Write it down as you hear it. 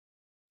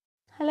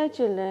Hello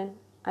children,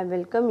 I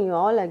welcome you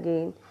all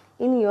again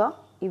in your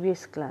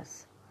EVS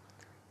class.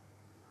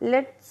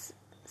 Let's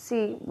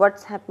see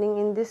what's happening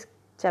in this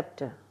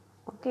chapter.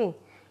 Okay,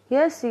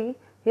 here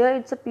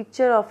it's a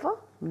picture of a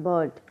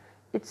bird.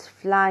 It's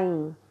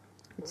flying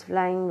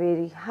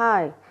very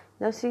high.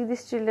 Now see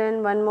this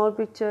children, one more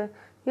picture.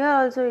 Here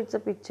also it's a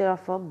picture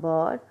of a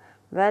bird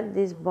where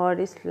this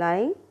bird is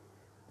flying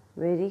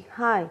very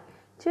high.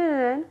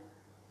 Children,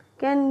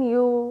 can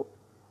you,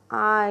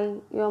 I,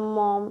 your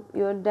mom,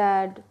 your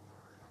dad,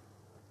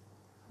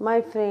 my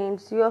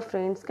friends, your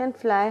friends can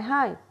fly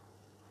high?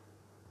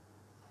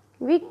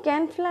 We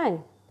can fly.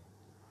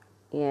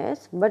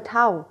 Yes, but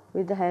how?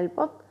 With the help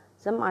of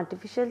some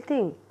artificial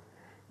thing.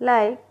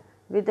 Like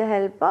with the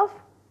help of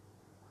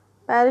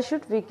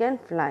parachute we can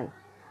fly.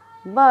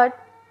 But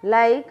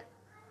like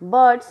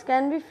birds,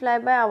 can we fly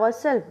by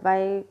ourselves?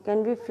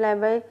 Can we fly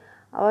by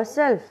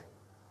ourselves?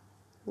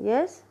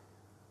 Yes?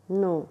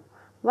 No.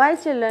 Why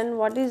children?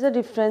 What is the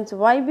difference?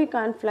 Why we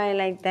can't fly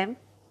like them?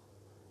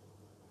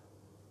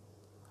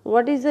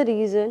 What is the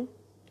reason?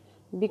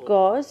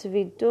 Because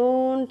we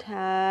don't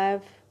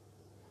have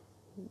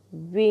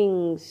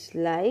wings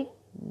like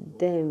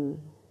them.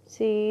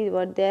 See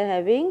what they are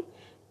having?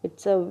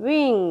 It's a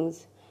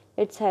wings.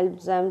 It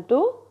helps them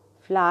to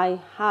fly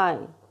high.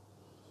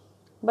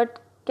 But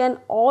can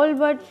all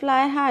birds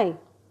fly high?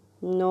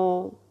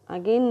 No.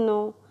 Again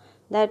no.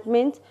 That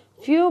means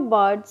few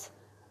birds,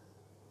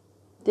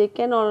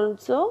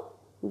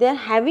 they are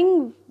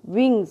having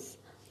wings,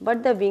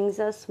 but the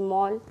wings are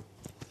small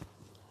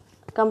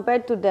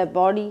compared to their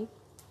body.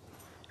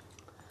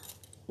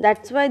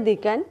 That's why they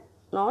can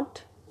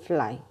not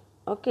fly.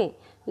 Okay,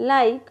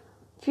 like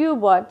few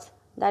birds,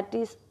 that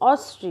is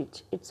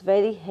ostrich. It's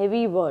very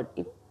heavy bird.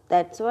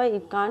 That's why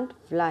it can't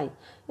fly.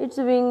 Its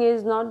wing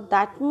is not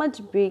that much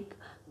big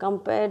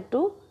compared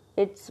to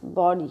its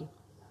body.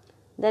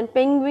 Then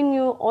penguin,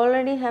 you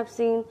already have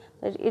seen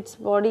that its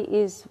body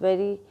is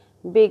very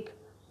big,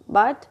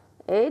 but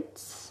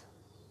its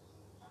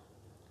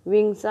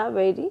wings are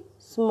very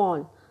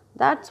small.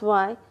 That's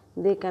why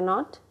they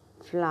cannot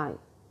fly.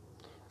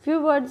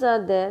 Few birds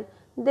are there,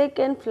 they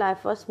can fly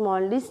for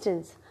small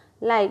distance,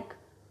 like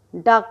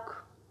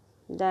duck,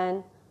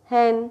 then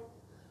hen.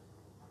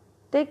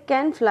 They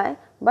can fly,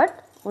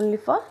 but only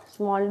for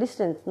small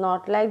distance,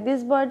 not like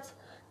these birds.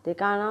 They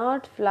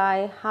cannot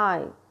fly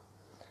high.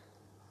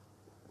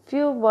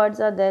 Few birds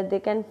are there,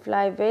 they can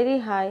fly very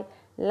high,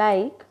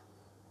 like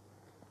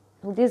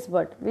this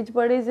bird. Which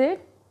bird is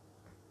it?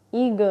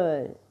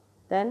 Eagle.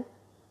 Then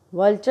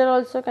vulture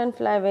also can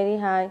fly very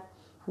high,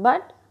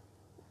 but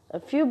a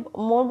few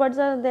more birds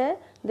are there,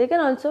 they can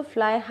also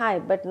fly high,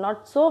 but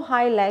not so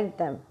high like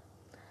them.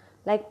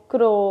 Like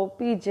crow,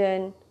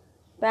 pigeon,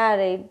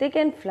 parrot, they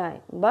can fly,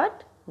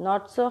 but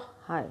not so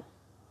high.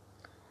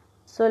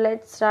 So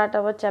let's start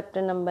our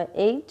chapter number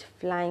 8,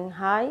 flying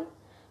high.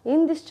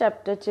 In this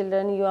chapter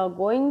children, you are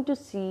going to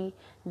see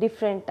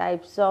different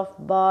types of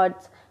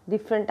birds,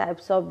 different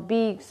types of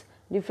beaks,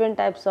 different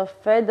types of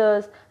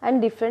feathers,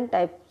 and different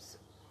types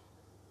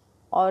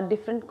or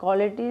different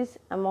qualities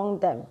among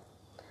them.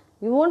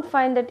 You won't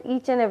find that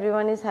each and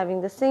everyone is having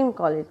the same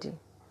quality.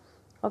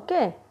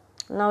 Okay,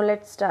 now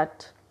let's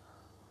start.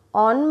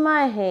 On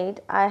my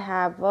head I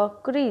have a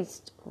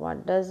crest.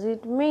 What does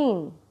it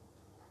mean?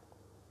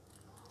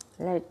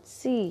 Let's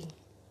see.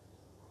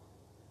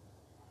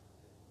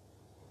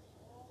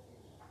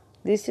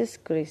 This is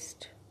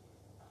crest.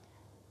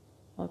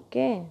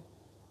 Okay,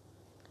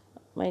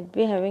 might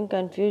be having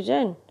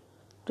confusion.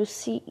 To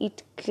see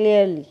it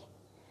clearly,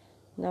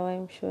 now I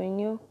am showing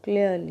you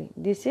clearly.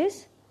 This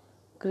is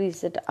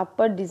crest. That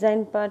upper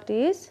design part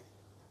is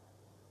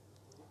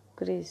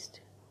crest.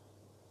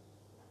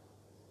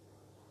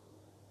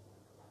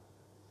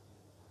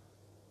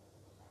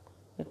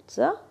 It's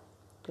a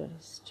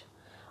crest.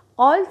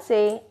 All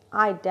say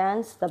I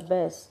dance the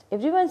best.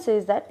 Everyone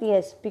says that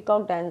yes,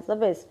 peacock dance the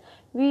best.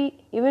 We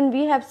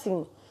have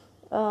seen.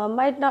 We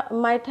have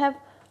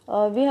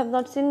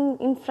not seen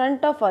in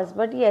front of us,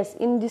 but yes,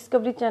 in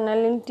Discovery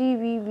Channel, in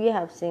TV, we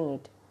have seen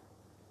it.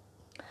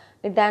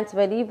 It dances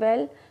very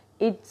well.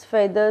 Its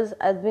feathers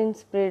have been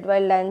spread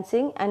while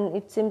dancing, and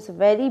it seems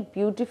very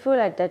beautiful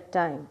at that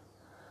time.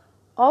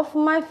 Of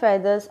my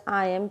feathers,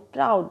 I am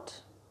proud.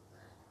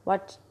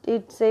 What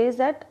it says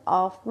that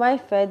of my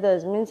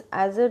feathers means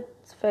as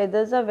its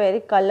feathers are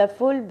very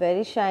colorful,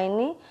 very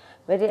shiny,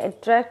 very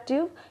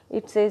attractive.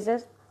 It says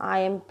that I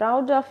am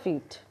proud of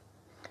it.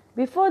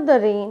 Before the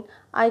rain,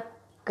 I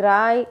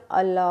cry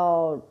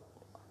aloud.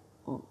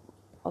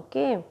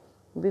 Okay,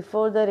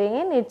 before the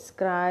rain, it's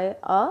cry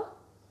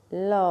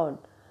aloud.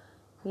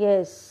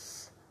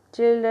 Yes,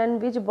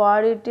 children, which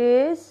bird it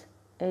is?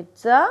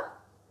 It's a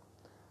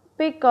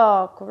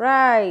peacock,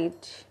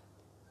 right?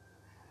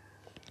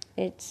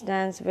 It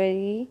stands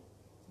very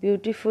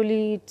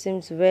beautifully. It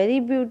seems very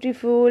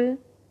beautiful.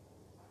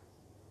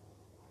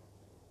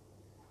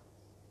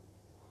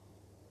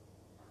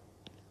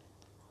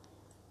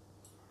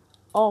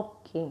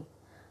 Okay,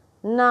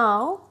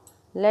 now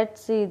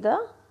let's see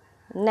the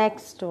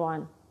next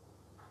one.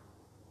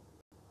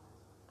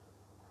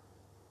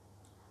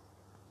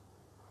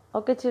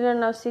 Okay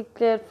children, now see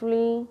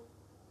carefully.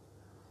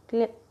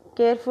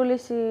 Carefully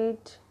see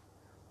it.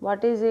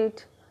 What is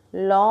it?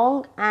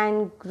 Long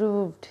and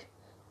grooved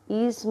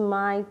is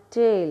my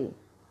tail.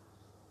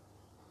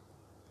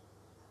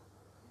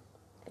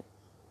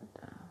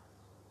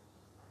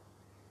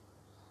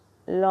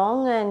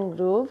 Long and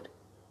grooved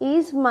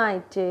is my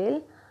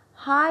tail.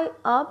 High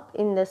up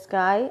in the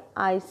sky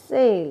I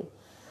sail.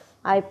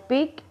 I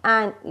pick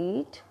and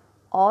eat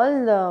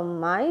all the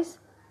mice.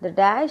 The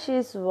dash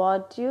is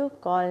what you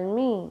call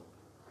me.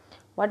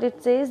 What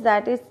it says,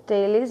 that its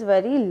tail is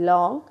very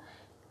long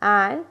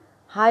and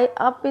high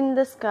up in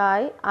the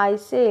sky I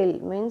sail,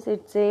 means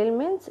its sail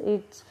means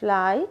it's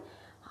fly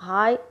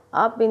high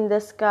up in the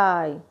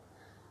sky,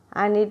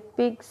 and it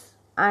picks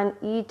and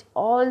eat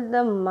all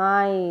the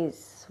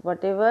mice,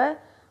 whatever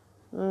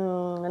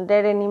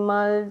dead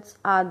animals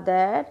are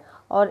there,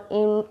 or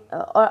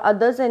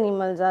others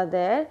animals are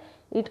there.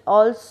 It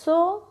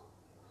also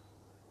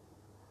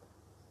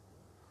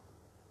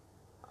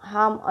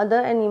harm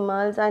other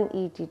animals and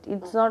eat it.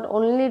 It's not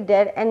only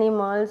dead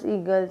animals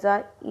eagles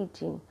are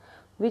eating.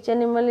 Which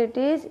animal it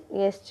is?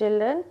 Yes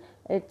children,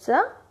 it's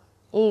a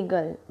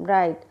eagle,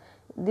 right?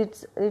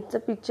 It's a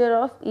picture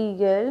of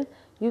eagle.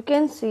 You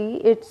can see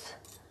its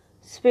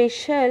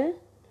special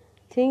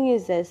thing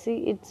is there. See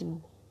its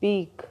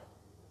beak.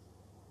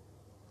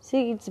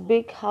 See its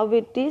beak, how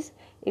it is.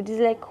 It is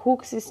like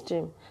hook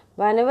system.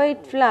 Whenever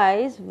it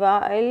flies,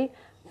 while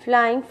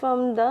flying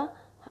from the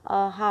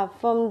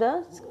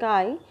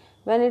sky,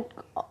 when it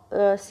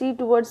see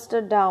towards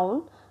the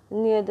down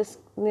near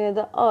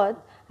the earth,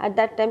 at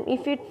that time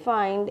if it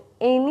find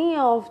any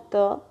of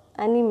the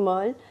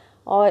animal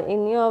or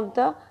any of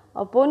the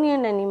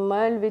opponent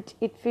animal which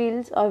it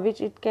feels or which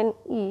it can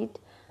eat,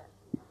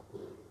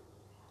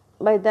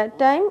 by that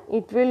time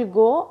it will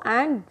go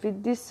and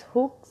with this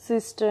hook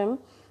system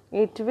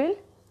it will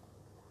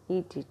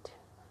eat it,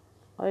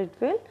 or it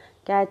will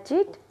catch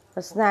it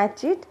or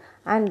snatch it,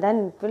 and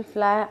then it will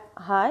fly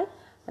high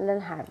and then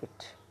have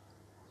it.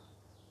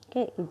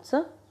 Okay, it's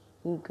a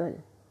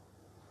eagle.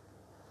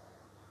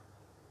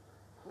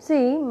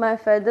 See, my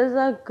feathers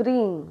are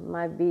green,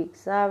 my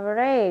beaks are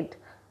red.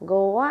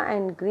 Goa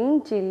and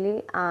green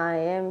chili I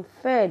am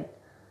fed.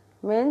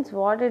 Means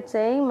what it's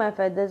saying, my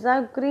feathers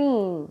are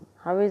green.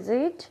 How is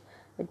it?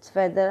 Its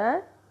feathers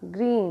are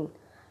green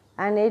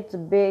and its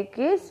beak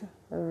is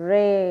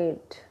red.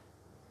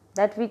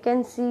 That we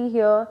can see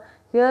here.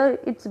 Here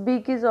its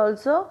beak is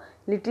also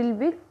little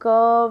bit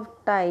curved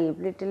type,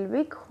 little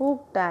bit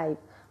hook type.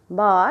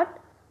 But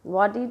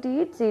what it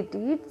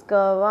eats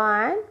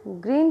guava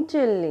and green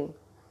chili.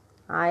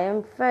 I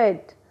am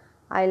fed.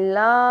 I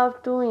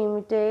love to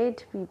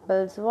imitate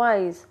people's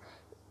voice.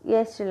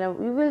 Yes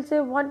children, you will say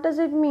what does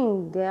it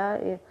mean?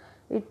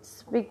 It's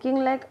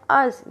speaking like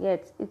us.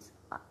 Yes,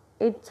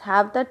 it's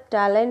have that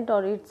talent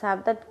or it's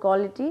have that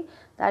quality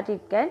that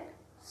it can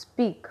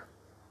speak.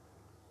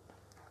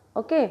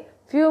 Okay,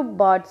 few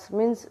birds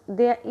means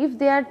if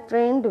they are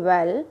trained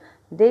well,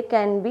 they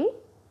can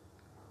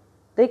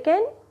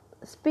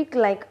speak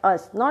like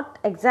us, not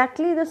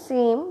exactly the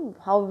same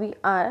how we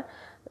are,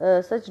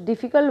 such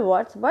difficult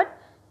words, but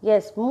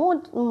yes,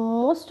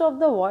 most of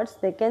the words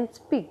they can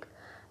speak.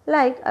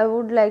 Like I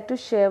would like to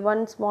share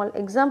one small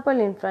example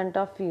in front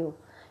of you.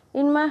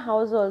 In my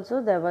house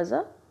also there was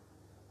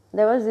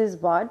this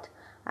bird,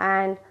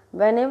 and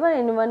whenever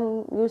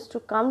anyone used to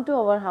come to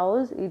our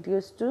house, it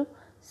used to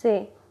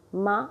say,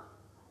 Ma,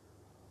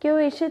 kyo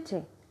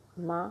esheche?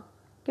 Ma,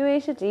 kyo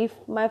esheche? If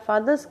my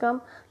fathers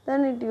come,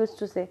 then it used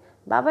to say,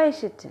 Baba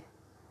esheche.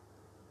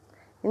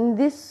 In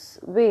this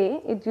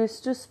way, it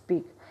used to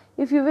speak.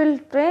 If you will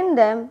train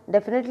them,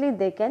 definitely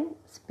they can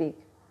speak.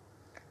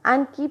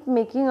 And keep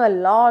making a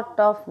lot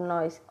of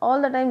noise.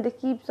 All the time they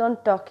keeps on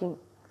talking.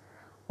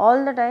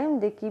 All the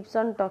time they keeps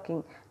on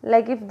talking.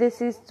 Like if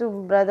this is to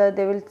brother,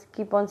 they will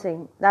keep on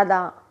saying,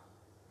 Dada,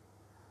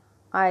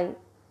 I,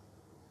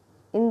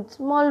 in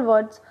small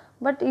words,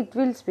 but it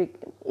will speak.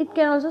 It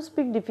can also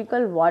speak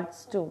difficult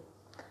words too.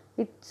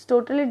 It's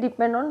totally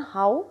depend on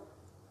how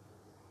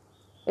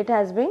it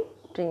has been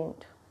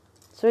trained.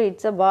 So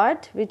it's a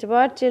bird. Which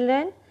bird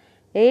children?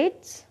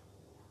 It's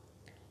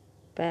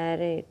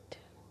parrot.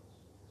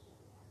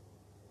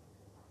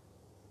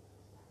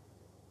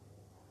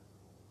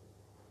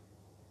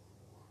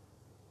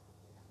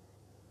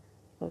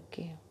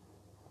 Okay.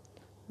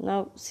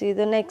 Now see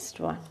the next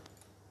one.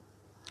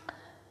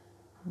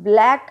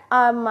 Black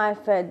are my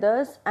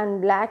feathers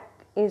and black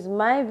is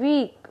my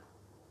beak.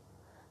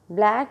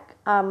 Black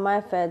are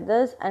my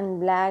feathers and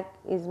black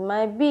is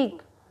my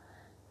beak.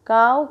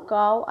 Cow,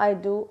 cow, I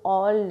do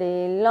all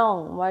day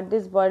long. What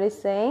this bird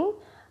is saying?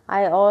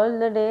 All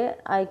the day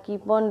I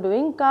keep on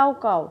doing cow,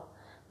 cow.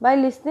 By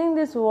listening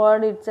this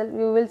word itself,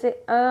 you will say,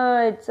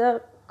 it's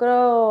a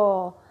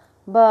crow.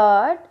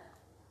 But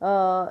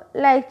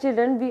like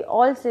children, we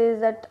all say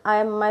that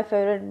my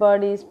favorite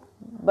bird is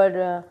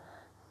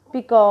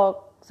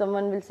peacock.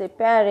 Someone will say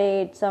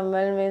parrot.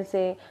 Someone will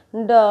say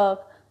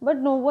duck. But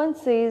no one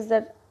says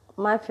that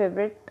my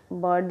favorite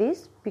bird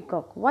is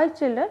peacock. Why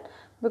children?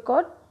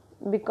 Because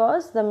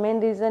because the main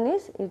reason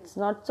is it's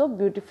not so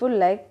beautiful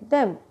like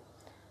them.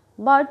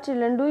 But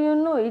children, do you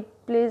know it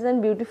plays a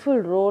beautiful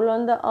role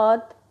on the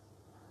earth?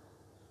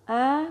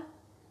 A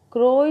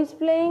crow is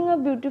playing a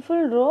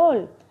beautiful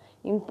role,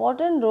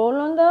 important role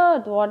on the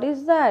earth. What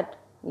is that?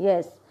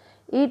 Yes,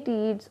 it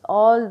eats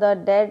all the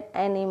dead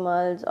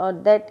animals or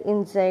dead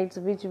insects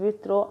which we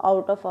throw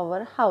out of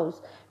our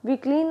house. We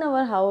clean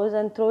our house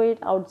and throw it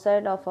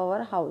outside of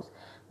our house.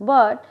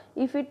 But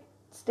if it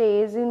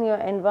stays in your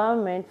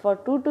environment for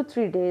 2 to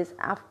 3 days,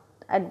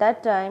 at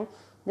that time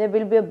there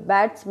will be a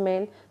bad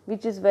smell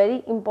which is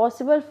very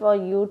impossible for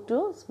you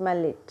to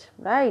smell it,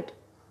 right?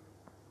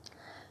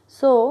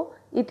 So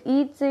it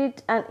eats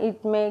it and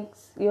it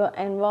makes your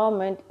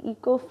environment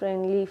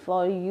eco-friendly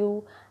for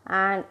you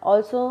and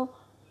also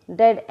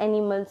dead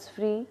animals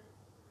free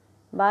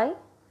by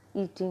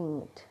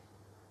eating it.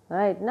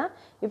 Right now,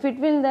 if it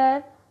will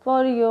there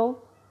for you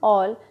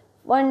all,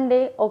 one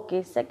day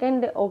okay,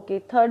 second day okay,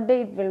 third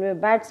day it will be a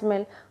bad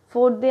smell,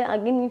 fourth day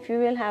again if you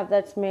will have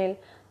that smell,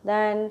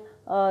 then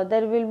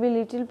there will be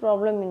little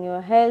problem in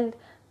your health.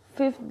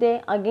 Fifth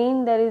day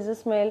again there is a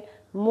smell,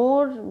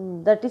 more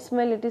dirty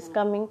smell it is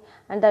coming,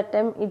 and that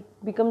time it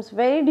becomes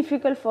very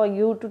difficult for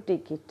you to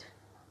take it.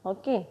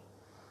 Okay,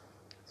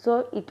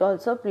 so it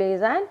also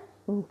plays an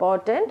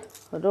important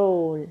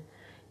role.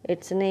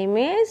 Its name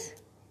is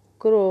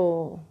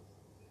crow.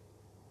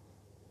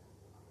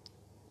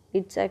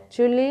 It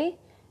actually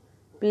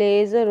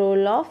plays a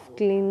role of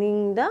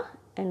cleaning the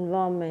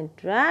environment,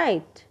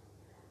 right?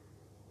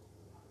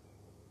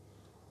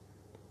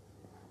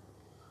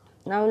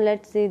 Now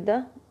let's see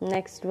the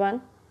next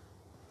one.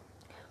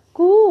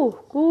 Coo,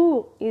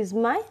 coo is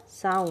my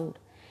sound.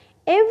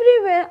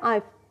 Everywhere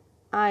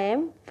I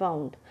am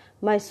found.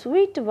 My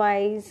sweet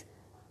voice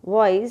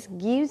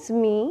gives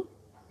me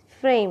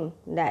frame.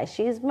 Dash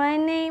is my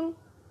name.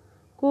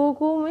 Coo,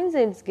 coo means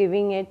it's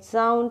giving its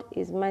sound,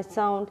 is my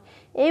sound.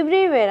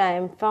 Everywhere I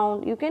am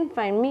found. You can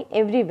find me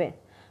everywhere.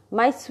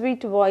 My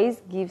sweet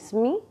voice gives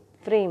me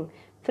frame.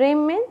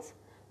 Frame means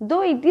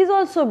though it is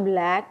also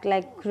black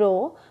like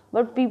crow,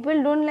 but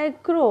people don't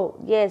like crow.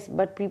 Yes,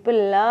 but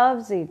people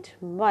loves it.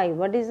 Why?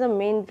 What is the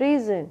main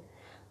reason?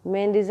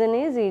 Main reason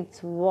is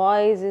its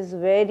voice is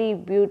very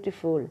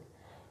beautiful.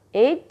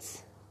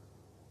 It's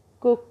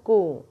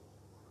cuckoo,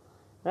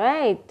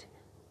 right?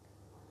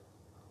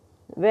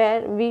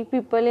 Where we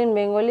people in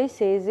Bengali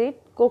says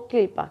it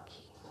kokil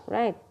paki,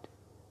 right?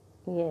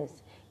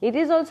 Yes, it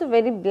is also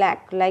very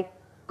black like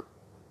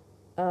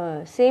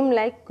same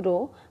like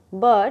crow,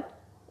 but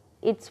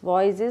its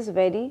voice is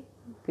very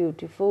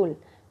beautiful.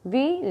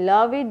 We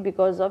love it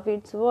because of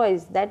its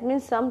voice. That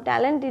means some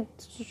talent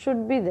it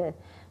should be there.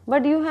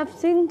 But you have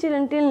seen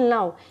children till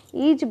now,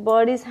 each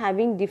bird is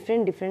having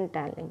different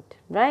talent,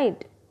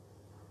 right?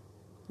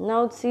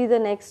 Now see the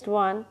next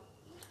one.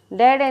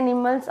 Dead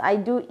animals I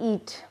do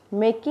eat,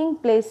 making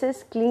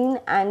places clean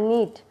and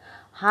neat.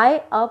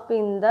 High up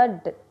in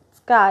the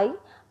sky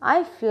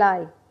I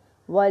fly.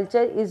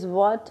 Vulture is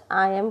what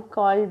I am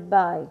called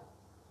by.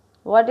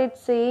 What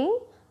it's saying?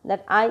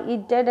 That I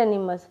eat dead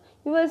animals.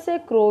 You will say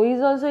crow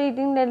is also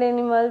eating dead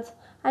animals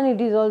and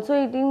it is also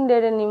eating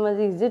dead animals.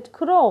 Is it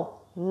crow?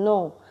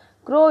 No.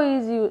 Crow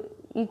is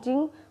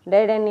eating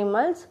dead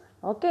animals.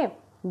 Okay.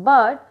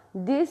 But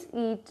this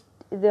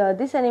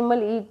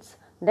animal eats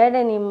dead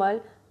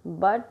animal,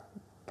 but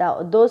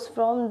those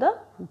from the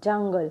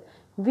jungle.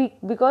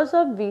 Because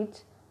of which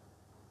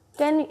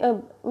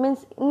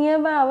means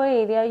nearby our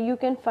area you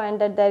can find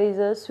that there is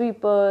a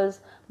sweepers,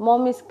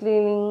 mom is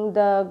cleaning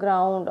the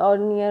ground or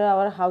near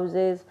our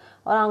houses,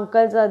 or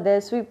uncles are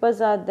there,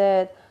 sweepers are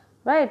there,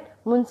 right?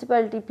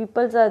 Municipality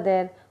peoples are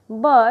there,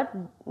 but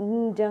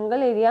in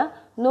jungle area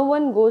no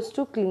one goes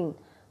to clean.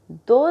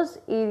 Those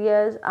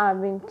areas are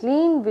being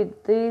cleaned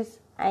with these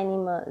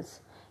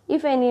animals.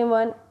 If any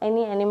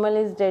animal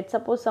is dead,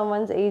 suppose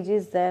someone's age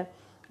is there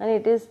and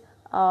it is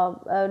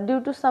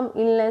due to some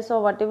illness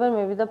or whatever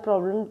may be the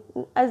problem,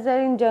 as they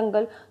are in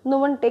jungle, no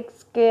one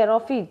takes care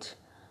of it.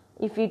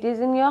 If it is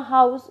in your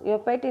house, your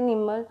pet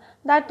animal,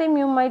 that time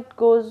you might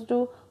go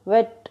to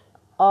vet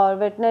or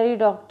veterinary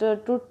doctor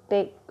to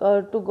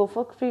go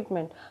for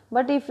treatment.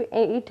 But if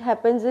it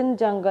happens in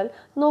jungle,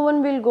 no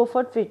one will go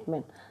for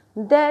treatment.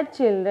 Their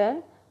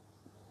children,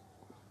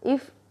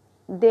 if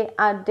they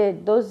are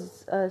dead,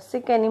 those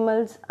sick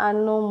animals are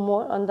no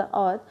more on the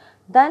earth,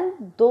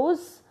 then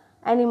those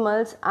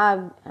animals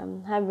have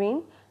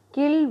been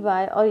killed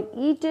by or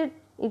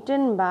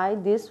eaten by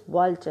this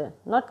vulture.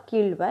 Not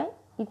killed by,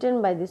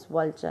 eaten by this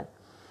vulture.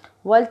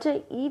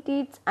 Vulture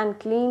eats and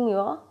clean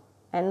your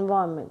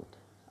environment.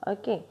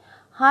 Okay.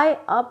 High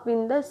up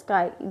in the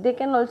sky. They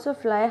can also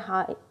fly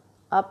high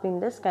up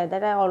in the sky.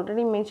 That I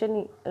already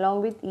mentioned.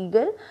 Along with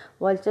eagle,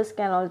 vultures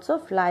can also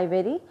fly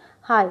very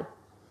high.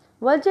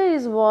 Vulture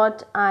is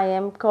what I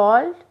am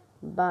called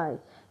by.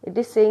 It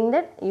is saying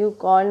that you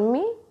call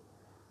me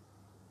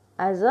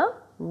as a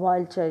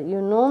vulture.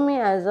 You know me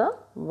as a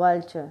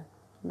vulture,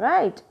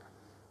 right?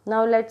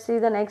 Now let's see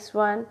the next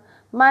one.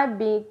 My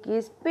beak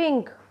is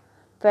pink,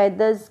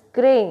 feathers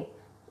grey.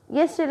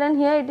 Yes children,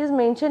 here it is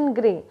mentioned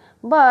grey,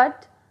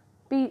 but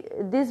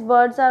these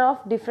birds are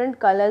of different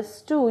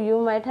colors too. You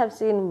might have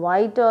seen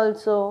white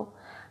also,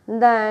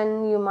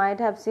 then you might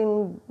have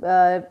seen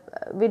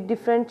with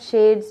different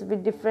shades,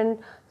 with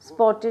different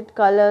spotted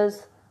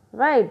colors,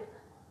 right?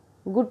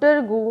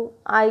 Gutter goo,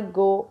 I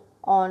go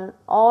on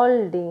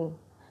all day.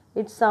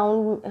 Which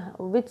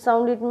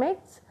sound it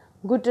makes?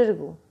 Gutter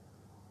goo.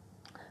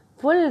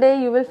 Full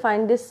day you will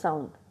find this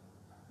sound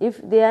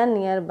if they are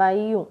nearby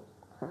you.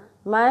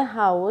 My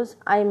house,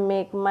 I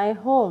make my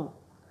home.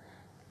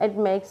 It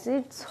makes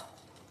its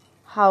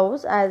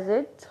house as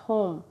its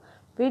home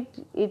with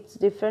its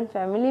different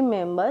family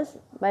members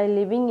by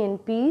living in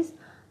peace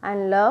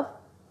and love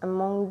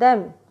among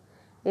them.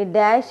 A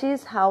dash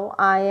is how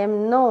I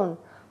am known.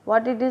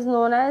 What it is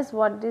known as?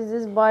 What is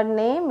this bird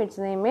name? Its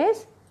name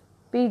is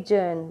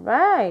pigeon,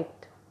 right?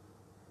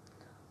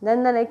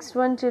 Then the next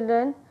one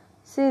children,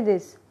 see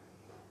this.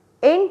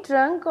 In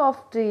trunk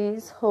of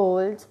trees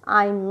holes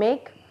I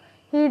make,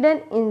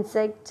 hidden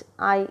insect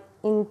I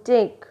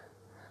intake.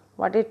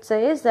 What it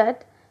says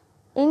that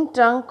in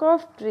trunk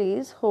of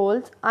trees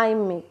holes I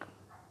make.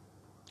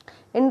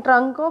 In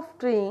trunk of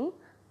tree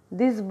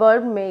this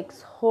bird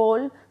makes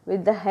hole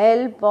with the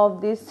help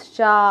of this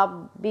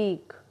sharp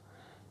beak.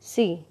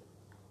 See,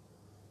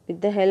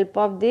 with the help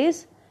of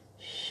this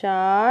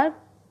sharp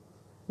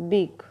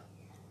beak.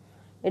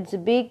 Its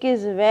beak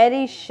is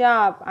very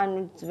sharp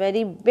and it's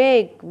very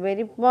big,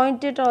 very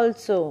pointed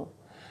also.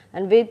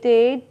 And with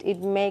it,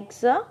 it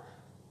makes a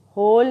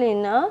hole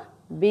in a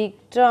big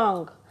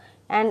trunk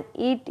and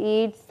it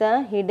eats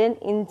the hidden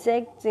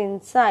insects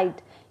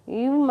inside.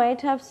 You might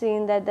have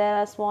seen that there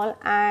are small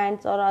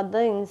ants or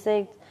other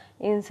insects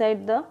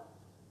inside the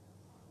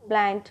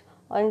plant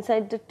or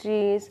inside the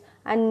trees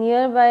and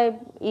nearby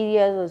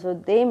areas also.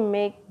 They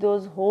make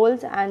those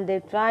holes and they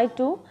try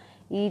to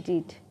eat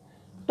it.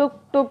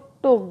 Tuk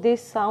tuk tuk,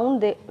 this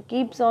sound they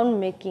keeps on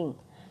making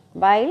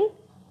while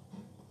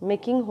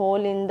making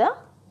hole in the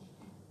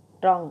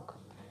trunk.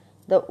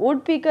 The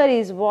woodpecker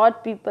is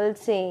what people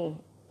say.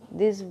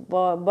 This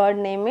bird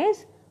name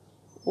is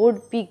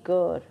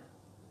woodpecker.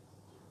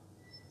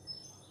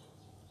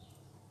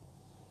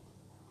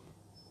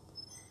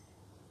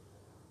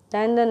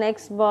 Then the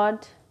next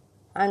bird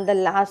and the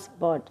last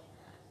bird.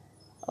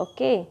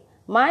 Okay,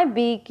 my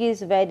beak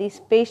is very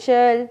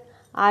special.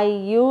 I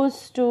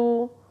use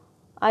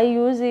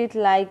it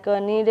like a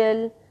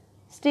needle.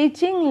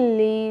 Stitching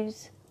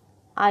leaves,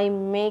 I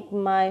make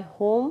my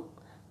home.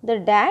 The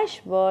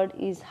dash bird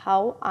is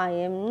how I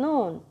am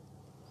known.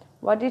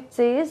 What it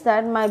says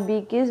that my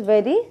beak is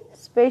very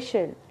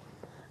special.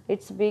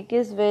 Its beak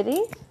is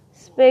very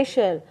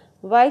special.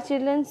 Why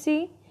children?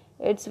 See,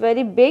 it's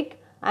very big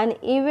and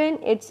even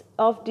it's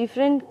of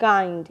different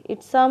kind.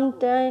 It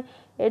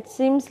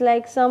seems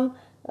like some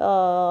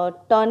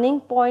turning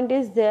point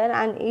is there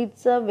and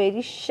it's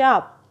very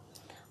sharp.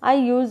 I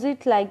use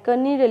it like a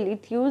needle.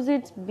 It uses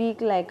its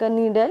beak like a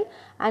needle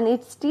and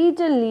it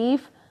stitches a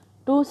leaf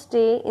to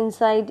stay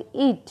inside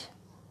it.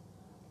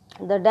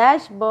 The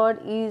dash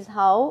bird is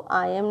how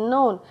I am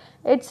known.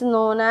 It's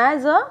known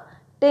as a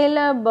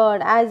tailor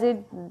bird as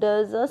it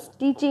does a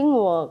stitching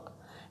work.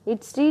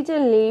 It stitches a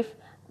leaf,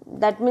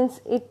 that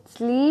means it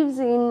lives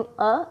in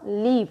a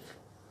leaf.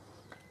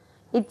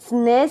 Its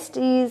nest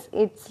is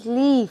its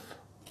leaf.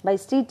 By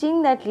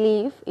stitching that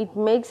leaf, it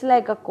makes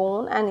like a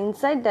cone and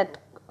inside that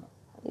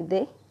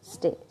they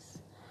stays.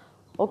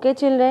 Okay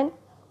children.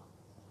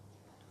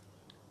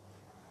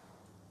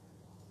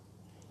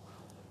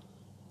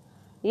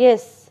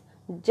 Yes,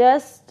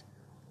 just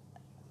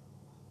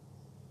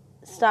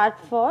start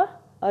for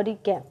a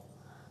recap.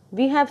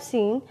 We have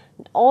seen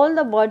all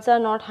the birds are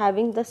not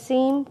having the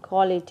same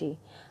quality.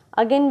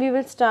 Again we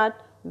will start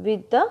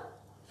with the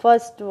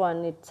first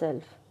one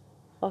itself.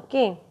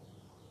 Okay.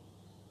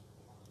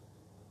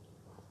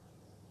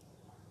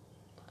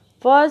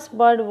 First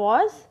bird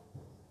was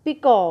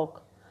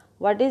peacock.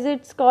 What is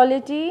its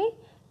quality?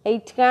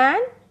 It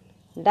can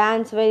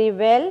dance very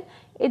well.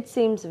 It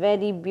seems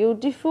very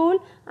beautiful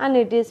and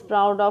it is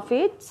proud of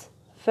its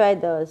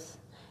feathers.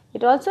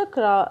 It also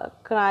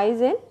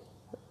cries in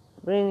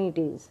rainy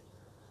days.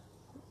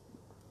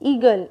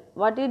 Eagle,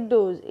 what it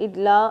does?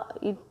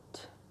 It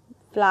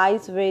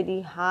flies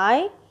very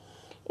high.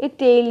 Its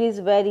tail is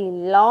very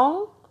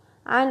long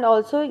and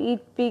also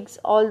it picks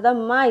all the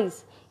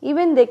mice.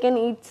 Even they can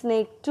eat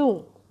snake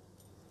too.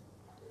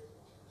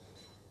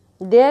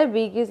 Their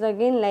beak is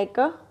again like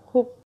a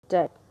hook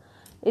type.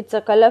 It's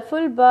a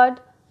colorful bird.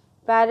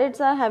 Parrots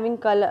are having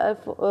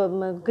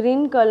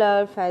green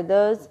color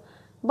feathers,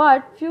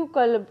 but few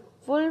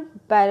colorful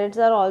parrots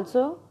are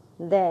also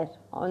there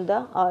on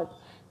the earth.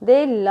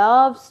 They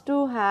loves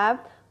to have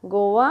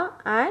guava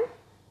and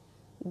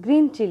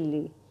green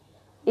chili.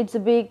 Its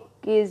beak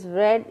is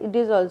red. It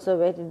is also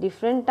very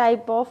different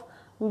type of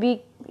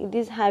beak it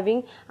is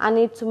having, and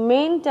its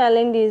main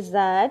talent is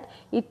that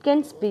it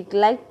can speak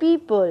like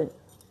people.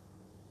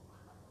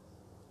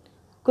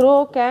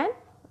 Crow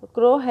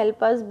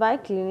help us by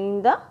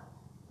cleaning the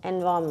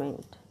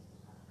environment.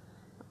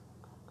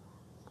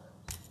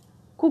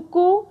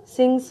 Cuckoo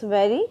sings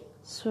very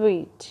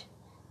sweet.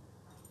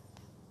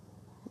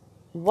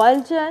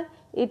 Vulture,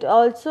 it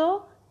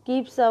also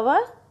keeps our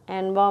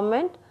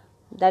environment,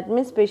 that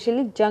means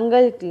especially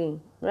jungle, clean,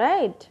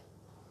 right?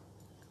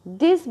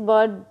 This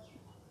bird,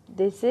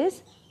 this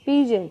is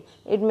pigeon.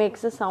 It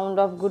makes a sound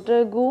of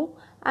guttergoo,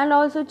 and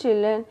also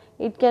children,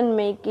 it can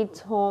make its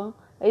home,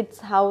 its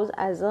house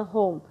as a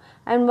home.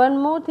 And one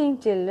more thing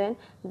children,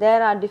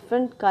 there are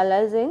different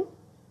colors in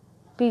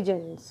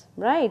pigeons,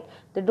 right?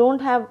 They don't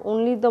have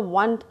only the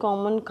one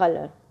common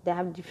color, they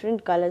have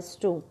different colors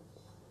too.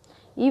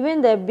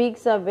 Even their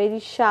beaks are very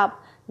sharp,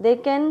 they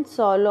can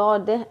swallow, or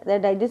their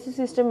digestive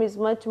system is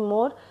much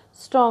more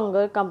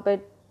stronger compared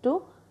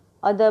to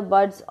other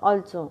birds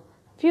also.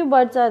 Few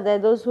birds are there,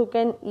 those who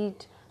can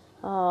eat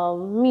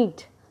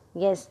meat,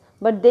 yes,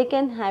 but they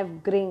can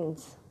have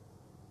grains.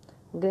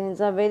 Grains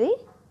are very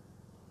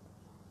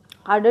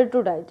harder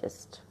to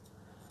digest.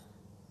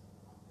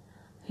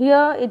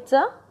 Here it's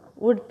a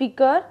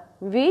woodpecker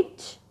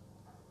which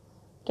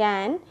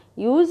can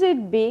use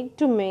its beak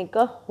to make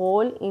a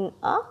hole in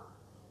a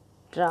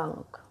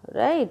trunk,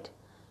 right?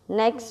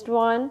 Next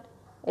one,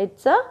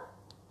 it's a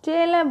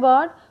tailor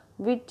bird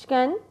which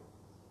can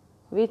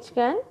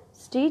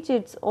stitch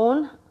its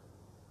own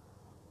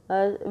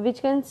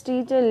which can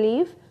stitch a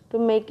leaf to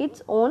make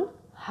its own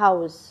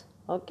house,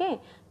 okay,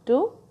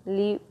 to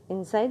live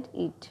inside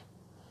it.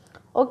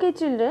 Okay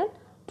children,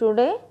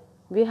 today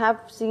we have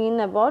seen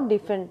about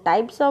different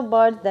types of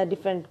birds, their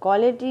different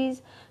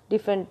qualities,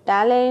 different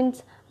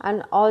talents,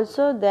 and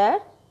also their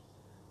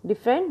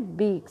different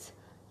beaks.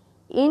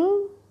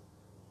 In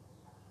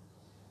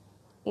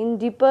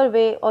deeper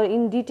way or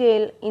in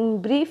detail,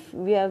 in brief,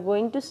 we are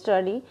going to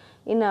study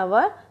in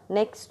our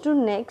next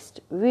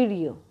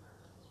video.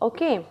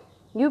 Okay,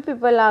 you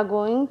people are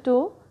going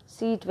to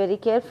see it very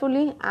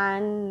carefully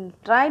and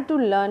try to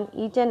learn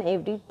each and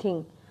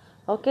everything.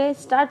 Okay,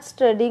 start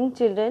studying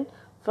children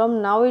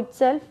from now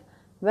itself.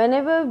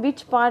 Whenever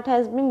which part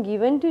has been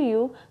given to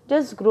you,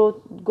 just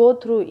go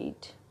through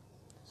it,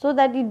 so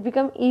that it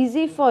become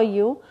easy for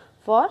you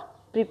for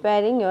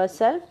preparing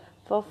yourself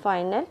for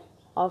final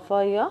or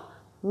for your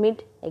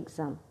mid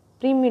exam,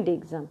 pre-mid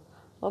exam.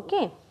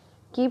 Okay,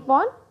 keep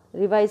on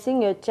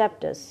revising your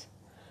chapters.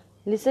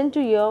 Listen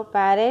to your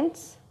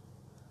parents,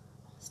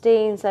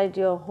 stay inside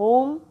your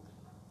home,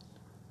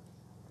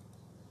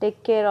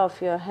 take care of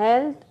your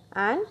health,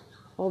 and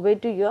obey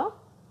to your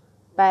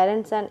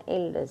parents and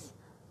elders.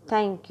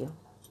 Thank you.